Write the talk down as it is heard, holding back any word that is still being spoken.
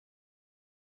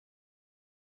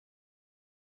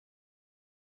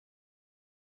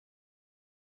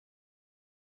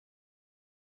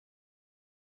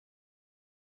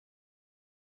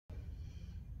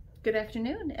Good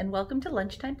afternoon and welcome to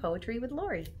Lunchtime Poetry with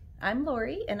Lorie. I'm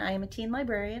Lorie and I am a teen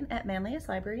librarian at Manlius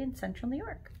Library in Central New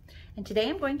York. And today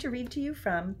I'm going to read to you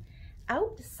from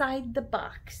Outside the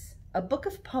Box, a book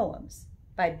of poems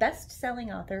by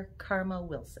best-selling author Karma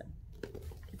Wilson.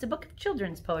 It's a book of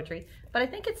children's poetry, but I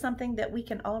think it's something that we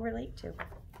can all relate to.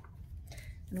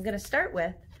 I'm going to start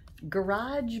with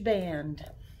Garage Band.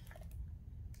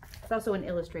 It's also an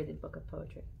illustrated book of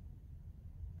poetry.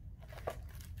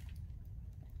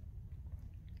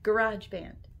 Garage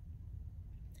Band.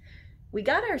 We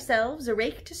got ourselves a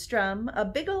rake to strum, a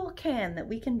big ol' can that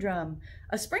we can drum,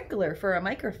 a sprinkler for a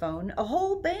microphone, a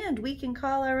whole band we can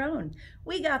call our own.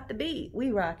 We got the beat, we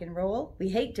rock and roll, we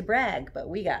hate to brag, but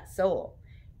we got soul.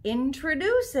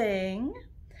 Introducing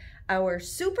our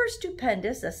super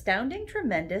stupendous, astounding,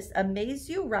 tremendous, amaze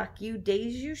you, rock you,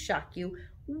 daze you, shock you,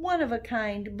 one of a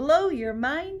kind, blow your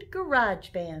mind Garage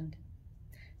Band.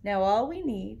 Now all we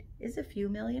need is a few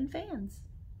million fans.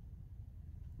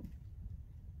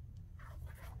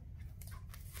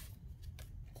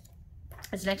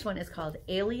 This next one is called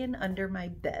Alien Under My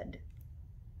Bed.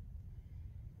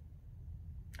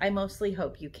 I mostly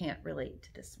hope you can't relate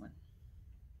to this one.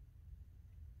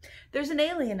 There's an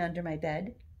alien under my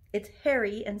bed. It's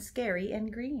hairy and scary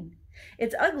and green.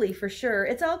 It's ugly for sure.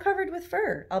 It's all covered with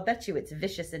fur. I'll bet you it's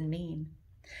vicious and mean.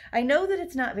 I know that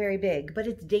it's not very big, but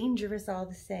it's dangerous all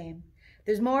the same.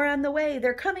 There's more on the way.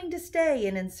 They're coming to stay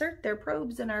and insert their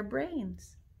probes in our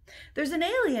brains. There's an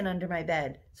alien under my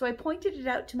bed, so I pointed it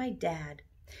out to my dad.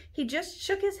 He just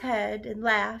shook his head and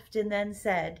laughed and then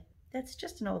said, "That's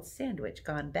just an old sandwich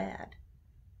gone bad."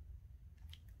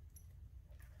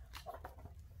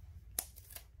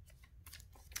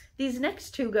 These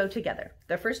next two go together.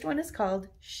 The first one is called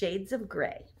Shades of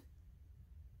Gray.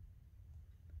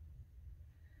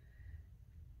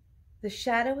 The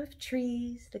shadow of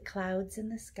trees, the clouds in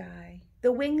the sky,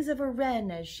 the wings of a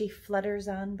wren as she flutters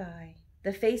on by,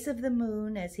 the face of the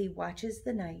moon as he watches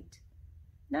the night,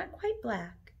 not quite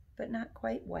black, but not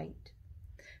quite white,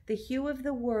 the hue of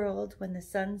the world when the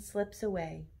sun slips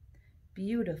away,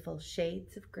 beautiful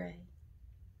shades of gray.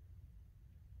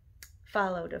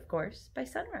 Followed, of course, by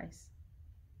sunrise.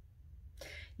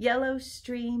 Yellow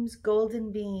streams,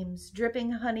 golden beams,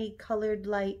 dripping honey-colored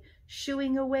light,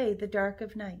 shooing away the dark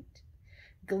of night.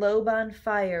 Globe on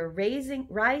fire,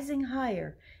 rising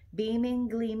higher, beaming,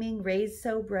 gleaming, rays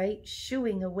so bright,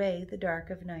 shooing away the dark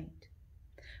of night.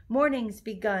 Morning's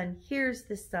begun, here's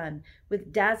the sun,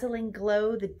 with dazzling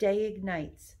glow the day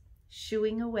ignites,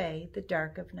 shooing away the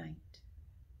dark of night.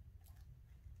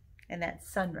 And that's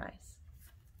sunrise.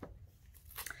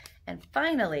 And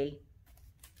finally,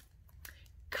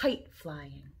 kite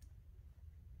flying.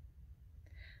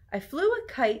 I flew a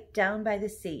kite down by the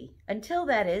sea, until,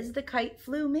 that is, the kite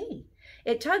flew me.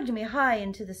 It tugged me high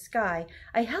into the sky.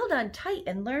 I held on tight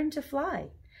and learned to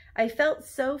fly. I felt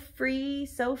so free,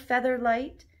 so feather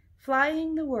light,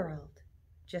 flying the world,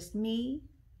 just me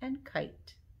and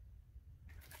kite.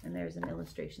 And there's an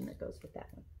illustration that goes with that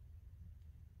one.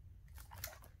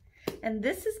 And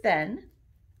this has been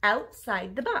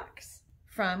Outside the Box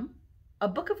from a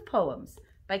book of poems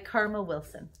by Karma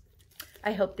Wilson.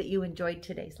 I hope that you enjoyed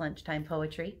today's Lunchtime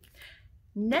Poetry.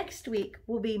 Next week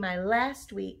will be my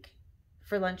last week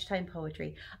for Lunchtime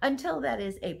Poetry until, that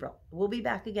is, April. We'll be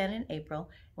back again in April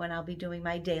when I'll be doing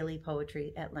my daily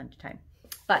poetry at lunchtime.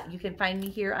 But you can find me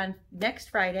here on next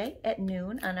Friday at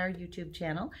noon on our YouTube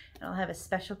channel, and I'll have a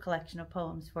special collection of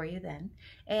poems for you then.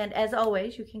 And as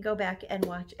always, you can go back and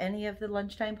watch any of the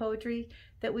Lunchtime Poetry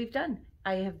that we've done.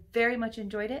 I have very much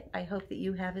enjoyed it. I hope that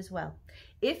you have as well.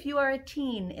 If you are a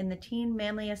teen in the Teen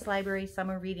Manlius Library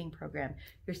Summer Reading Program,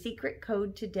 your secret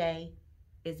code today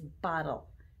is BOTTLE,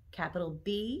 capital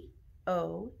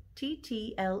B-O-T-T-L-E.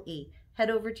 Head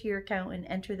over to your account and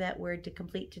enter that word to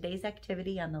complete today's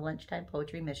activity on the Lunchtime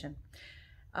Poetry mission.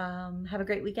 Have a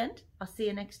great weekend. I'll see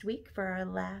you next week for our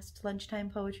last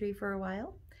Lunchtime Poetry for a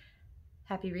while.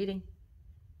 Happy reading.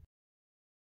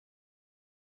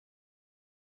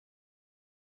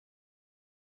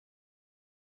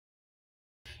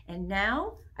 And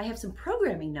now I have some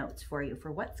programming notes for you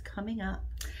for what's coming up.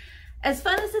 As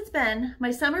fun as it's been, my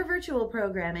summer virtual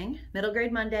programming, Middle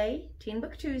Grade Monday, Teen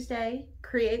Book Tuesday,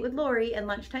 Create with Lorie, and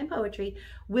Lunchtime Poetry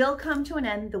will come to an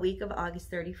end the week of August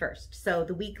 31st. So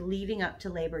the week leading up to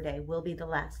Labor Day will be the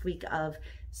last week of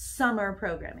summer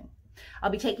programming. I'll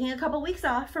be taking a couple weeks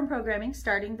off from programming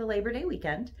starting the Labor Day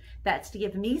weekend. That's to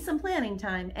give me some planning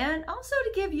time and also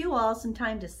to give you all some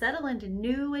time to settle into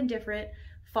new and different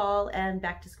fall and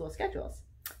back to school schedules.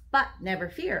 But never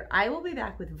fear, I will be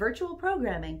back with virtual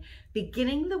programming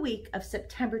beginning the week of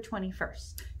September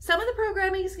 21st. Some of the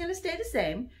programming is going to stay the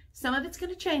same. Some of it's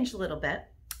going to change a little bit.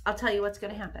 I'll tell you what's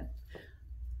going to happen.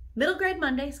 Middle grade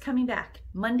Mondays coming back.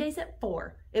 Mondays at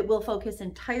 4. It will focus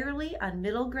entirely on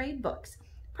middle grade books,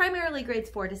 primarily grades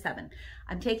 4 to 7.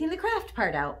 I'm taking the craft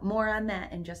part out. More on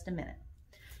that in just a minute.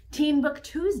 Teen Book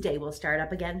Tuesday will start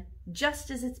up again,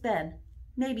 just as it's been,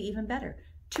 maybe even better.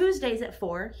 Tuesdays at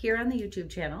 4 here on the YouTube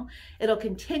channel. It'll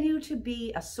continue to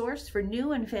be a source for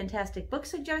new and fantastic book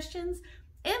suggestions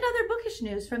and other bookish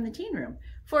news from the teen room.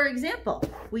 For example,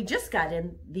 we just got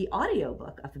in the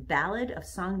audiobook of The Ballad of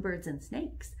Songbirds and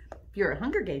Snakes. If you're a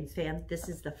Hunger Games fan, this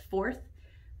is the 4th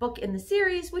book in the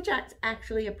series, which is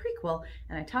actually a prequel,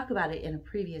 and I talk about it in a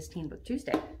previous Teen Book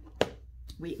Tuesday.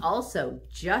 We also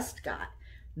just got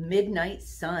Midnight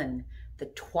Sun, the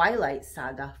Twilight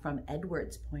Saga from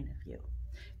Edward's point of view.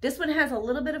 This one has a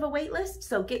little bit of a wait list,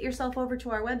 so get yourself over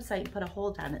to our website and put a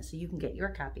hold on it so you can get your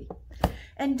copy.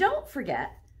 And don't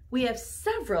forget, we have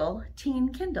several teen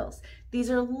Kindles. These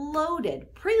are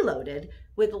loaded, preloaded,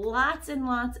 with lots and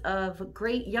lots of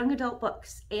great young adult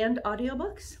books and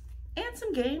audiobooks and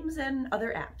some games and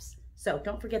other apps. So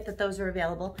don't forget that those are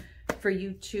available for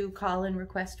you to call and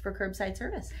request for curbside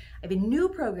service. I have a new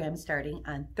program starting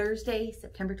on Thursday,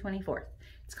 September 24th.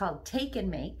 It's called Take and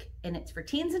Make, and it's for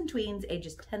teens and tweens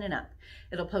ages 10 and up.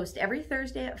 It'll post every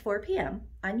Thursday at 4 p.m.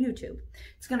 on YouTube.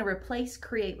 It's going to replace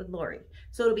Create with Lorie.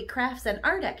 So it'll be crafts and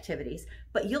art activities,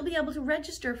 but you'll be able to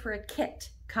register for a kit.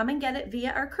 Come and get it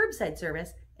via our curbside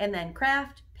service, and then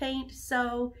craft, paint,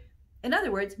 sew. In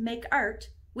other words, make art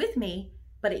with me,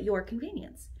 but at your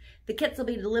convenience. The kits will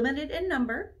be limited in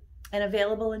number and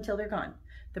available until they're gone.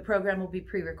 The program will be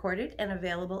pre-recorded and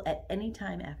available at any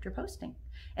time after posting.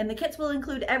 And the kits will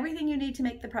include everything you need to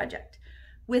make the project,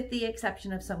 with the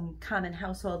exception of some common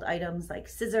household items like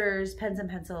scissors, pens and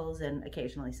pencils, and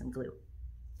occasionally some glue.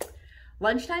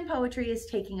 Lunchtime Poetry is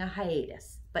taking a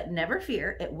hiatus, but never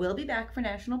fear, it will be back for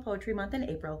National Poetry Month in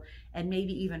April, and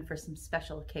maybe even for some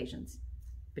special occasions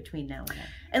between now and then.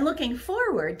 And looking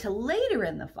forward to later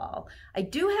in the fall, I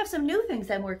do have some new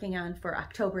things I'm working on for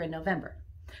October and November.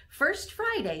 First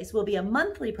Fridays will be a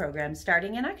monthly program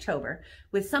starting in October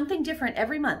with something different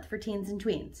every month for teens and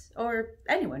tweens, or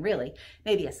anyone really.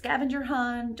 Maybe a scavenger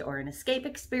hunt or an escape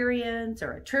experience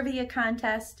or a trivia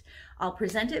contest. I'll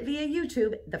present it via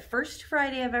YouTube the first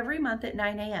Friday of every month at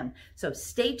 9 a.m. So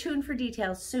stay tuned for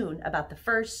details soon about the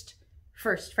first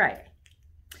Friday.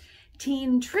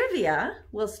 Teen Trivia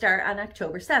will start on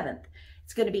October 7th.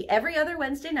 It's going to be every other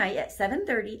Wednesday night at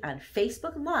 7:30 on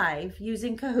Facebook Live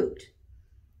using Kahoot.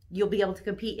 You'll be able to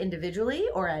compete individually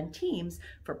or on teams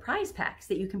for prize packs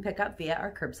that you can pick up via our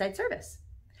curbside service.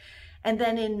 And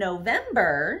then in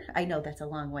November, I know that's a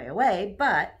long way away,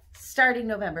 but starting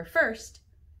November 1st,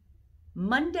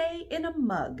 Monday in a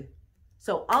Mug.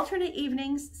 So alternate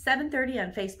evenings, 7:30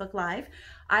 on Facebook Live,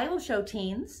 I will show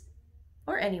teens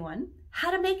or anyone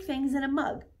how to make things in a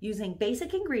mug using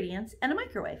basic ingredients and a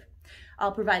microwave.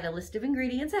 I'll provide a list of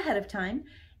ingredients ahead of time,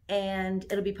 and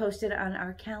it'll be posted on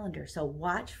our calendar. So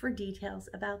watch for details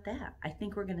about that. I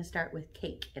think we're going to start with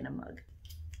cake in a mug.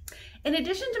 In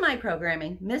addition to my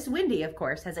programming, Miss Wendy, of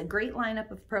course, has a great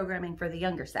lineup of programming for the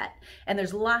younger set, and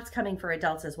there's lots coming for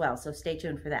adults as well, so stay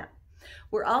tuned for that.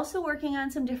 We're also working on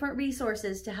some different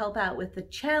resources to help out with the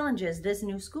challenges this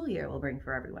new school year will bring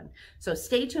for everyone. So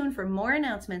stay tuned for more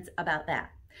announcements about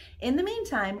that. In the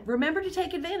meantime, remember to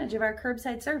take advantage of our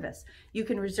curbside service. You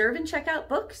can reserve and check out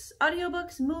books,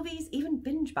 audiobooks, movies, even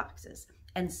binge boxes,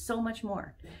 and so much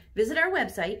more. Visit our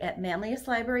website at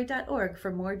manliestlibrary.org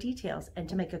for more details and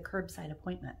to make a curbside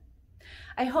appointment.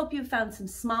 I hope you've found some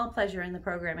small pleasure in the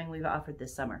programming we've offered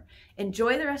this summer.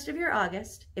 Enjoy the rest of your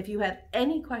August. If you have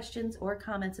any questions or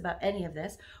comments about any of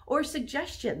this, or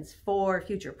suggestions for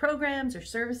future programs or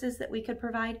services that we could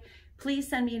provide, please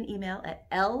send me an email at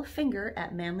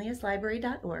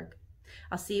lfinger@manliestlibrary.org.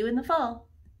 I'll see you in the fall.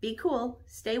 Be cool,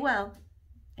 stay well,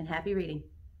 and happy reading.